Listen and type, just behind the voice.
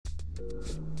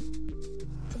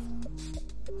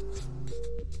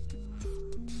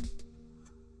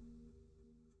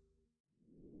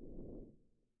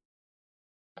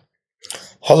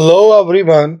Hello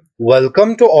everyone,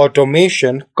 welcome to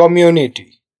Automation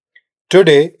Community.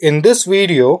 Today in this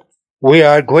video we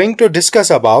are going to discuss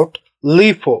about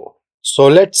LIFO. So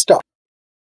let's start.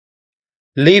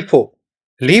 LIFO.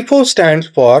 LIFO stands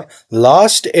for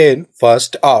last in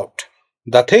first out.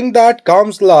 The thing that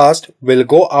comes last will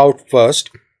go out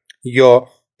first. Your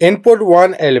input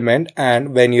one element,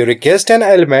 and when you request an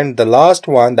element, the last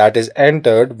one that is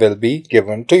entered will be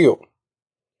given to you.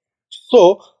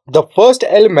 So the first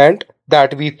element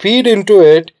that we feed into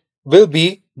it will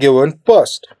be given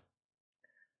first.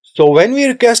 So when we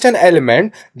request an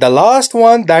element, the last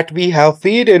one that we have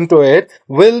feed into it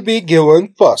will be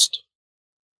given first.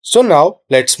 So now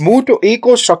let's move to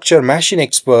EcoStruxure Machine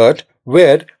Expert,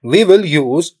 where we will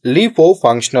use LIFO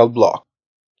functional block.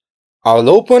 I will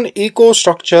open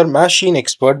EcoStruxure Machine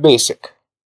Expert Basic.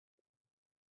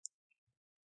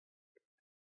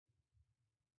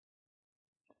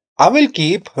 I will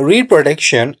keep read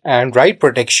protection and write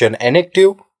protection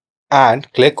inactive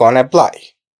and click on apply.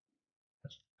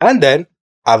 And then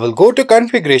I will go to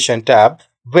configuration tab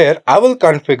where I will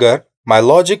configure my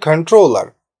logic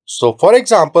controller. So for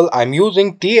example, I'm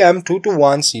using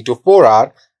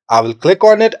TM221C24R. I will click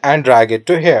on it and drag it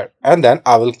to here, and then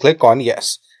I will click on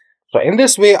yes. So in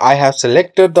this way I have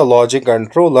selected the logic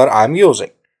controller I'm using.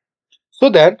 So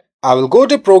then I will go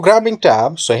to programming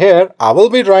tab. So here I will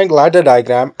be drawing ladder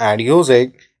diagram and use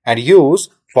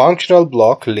functional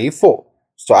block LIFO.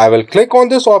 So I will click on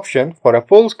this option for a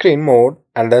full screen mode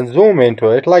and then zoom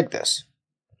into it like this.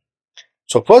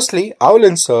 So firstly I will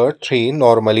insert 3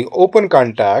 normally open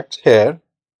contacts here,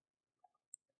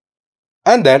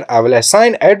 and then I will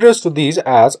assign address to these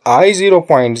as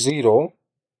I0.0,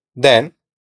 then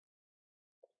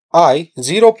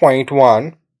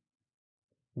I0.1,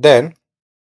 then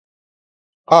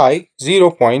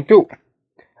I0.2,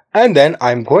 and then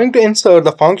I'm going to insert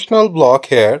the functional block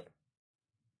here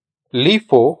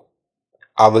LIFO.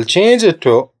 I will change it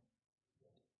to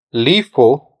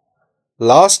LIFO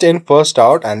last in first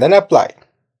out and then apply,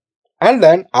 and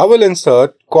then I will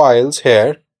insert coils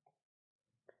here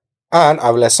and I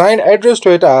will assign address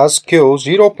to it as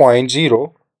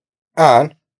Q0.0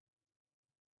 and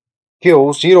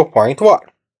Q0.1.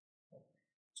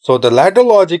 So the ladder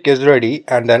logic is ready,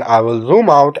 and then I will zoom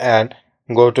out and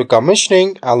go to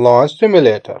commissioning and launch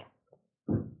simulator.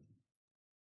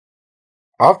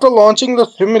 After launching the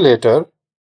simulator,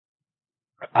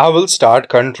 I will start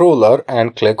controller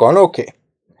and click on OK.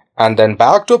 And then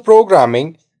back to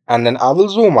programming, and then I will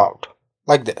zoom out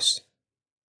like this.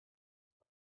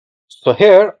 So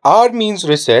here R means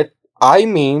reset, I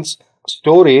means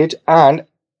storage, and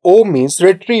O means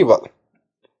retrieval.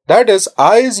 That is,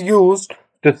 I is used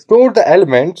to store the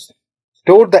elements,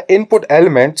 store the input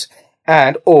elements,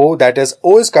 and O, that is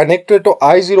O is connected to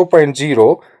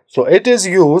I0.0, so it is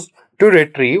used to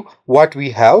retrieve what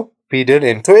we have fed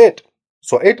into it.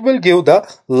 So it will give the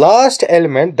last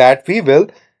element that we will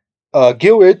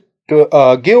give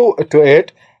to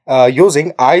it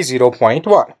using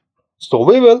I0.1. So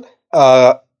we will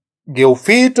give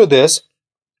feed to this.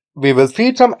 We will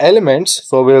feed some elements.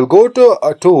 So we will go to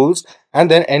tools and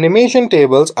then animation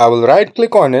tables. I will right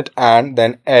click on it and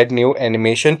then add new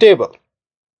animation table.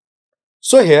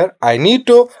 So here I need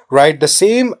to write the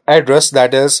same address,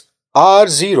 that is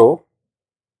R0.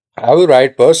 I will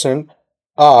write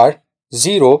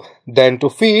 %R0. Then to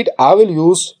feed I will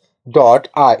use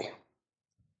 .I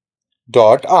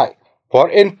for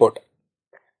input,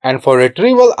 and for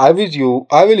retrieval I will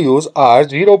use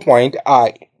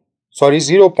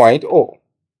R0.0.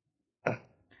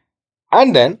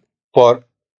 And then for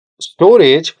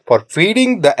storage, for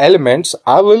feeding the elements,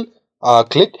 I will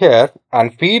click here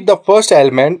and feed the first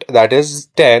element, that is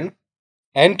 10,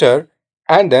 enter,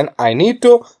 and then I need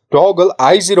to toggle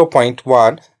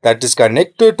I0.1 that is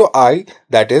connected to I,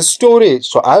 that is storage.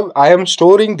 So I am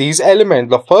storing these elements.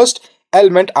 The first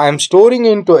element I am storing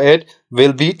into it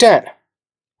will be 10,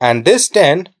 and this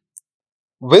 10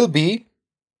 will be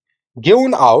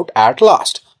given out at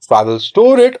last. So I will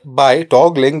store it by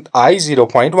toggling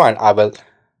I0.1. I will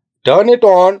turn it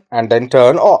on and then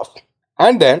turn off,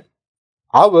 and then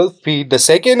I will feed the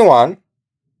second one.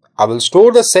 I will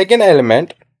store the second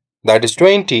element, that is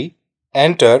 20,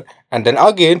 enter, and then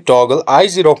again toggle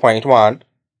I0.1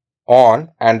 on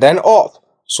and then off.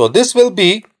 So this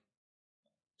 20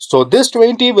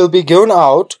 will be given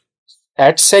out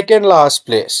at second last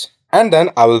place, and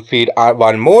then I will feed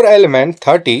one more element,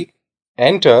 30,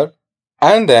 enter,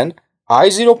 and then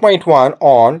I0.1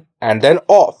 on and then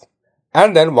off.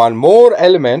 and then one more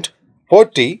element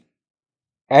 40,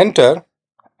 enter,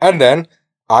 and then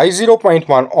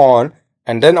I0.1 on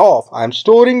and then off. I'm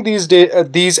storing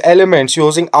these elements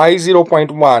using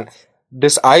I0.1.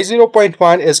 This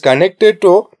I0.1 is connected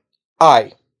to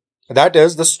I. That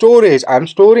is the storage. I'm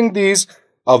storing these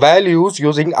values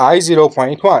using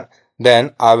I0.1.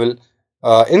 Then I will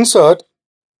insert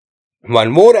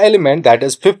one more element, that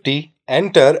is 50,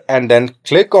 enter, and then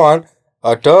click on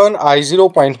turn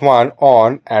I0.1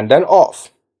 on and then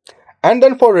off. And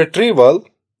then for retrieval,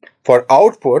 for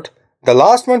output, the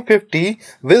last 150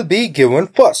 will be given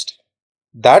first.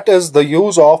 That is the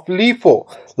use of LIFO,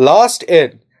 last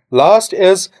in. Last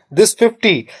is this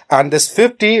 50, and this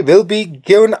 50 will be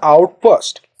given out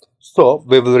first. So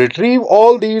we will retrieve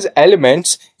all these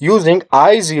elements using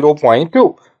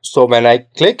I0.2. So when I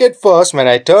click it first, when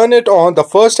I turn it on, the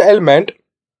first element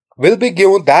will be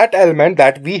given that element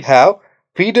that we have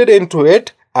feed it into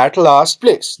it at last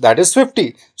place, that is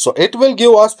 50. So it will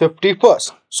give us 50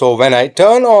 first. So when I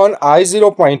turn on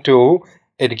I0.2,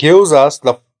 it gives us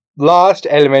the last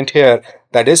element here,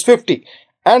 that is 50.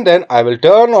 And then I will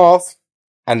turn off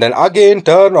and then again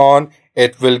turn on,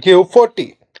 it will give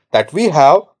 40 that we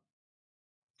have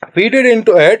feed it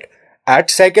into it at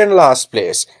second last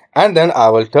place. And then I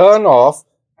will turn off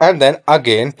and then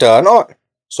again turn on.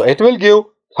 So it will give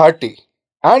 30.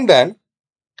 And then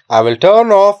I will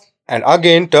turn off and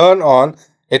again turn on,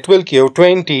 it will give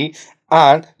 20,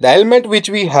 and the element which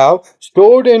we have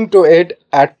stored into it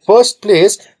at first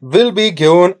place will be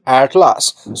given at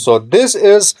last. So this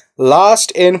is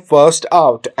last in first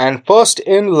out and first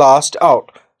in last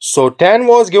out. So 10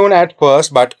 was given at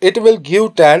first, but it will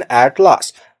give 10 at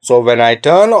last. So when I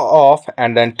turn off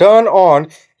and then turn on,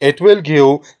 it will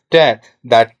give 10.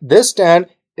 That this 10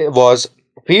 was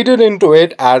feeded into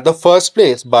it at the first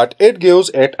place, but it gives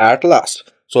it at last.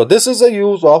 So this is the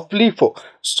use of LIFO.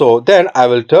 So then I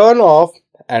will turn off,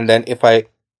 and then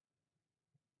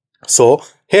so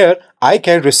here I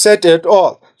can reset it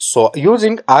all. So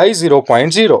using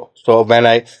I0.0. So when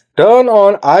I turn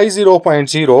on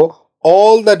I0.0,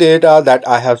 all the data that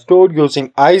I have stored using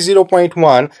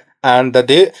I0.1 and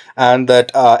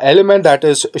that element that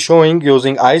is showing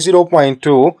using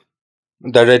I0.2,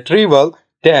 the retrieval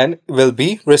 10 will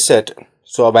be reset.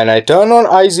 So when I turn on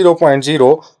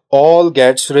I0.0, all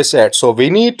gets reset. So we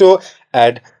need to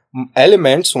add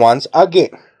elements once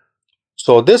again.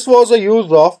 So this was a use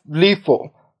of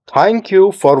LIFO. Thank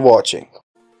you for watching.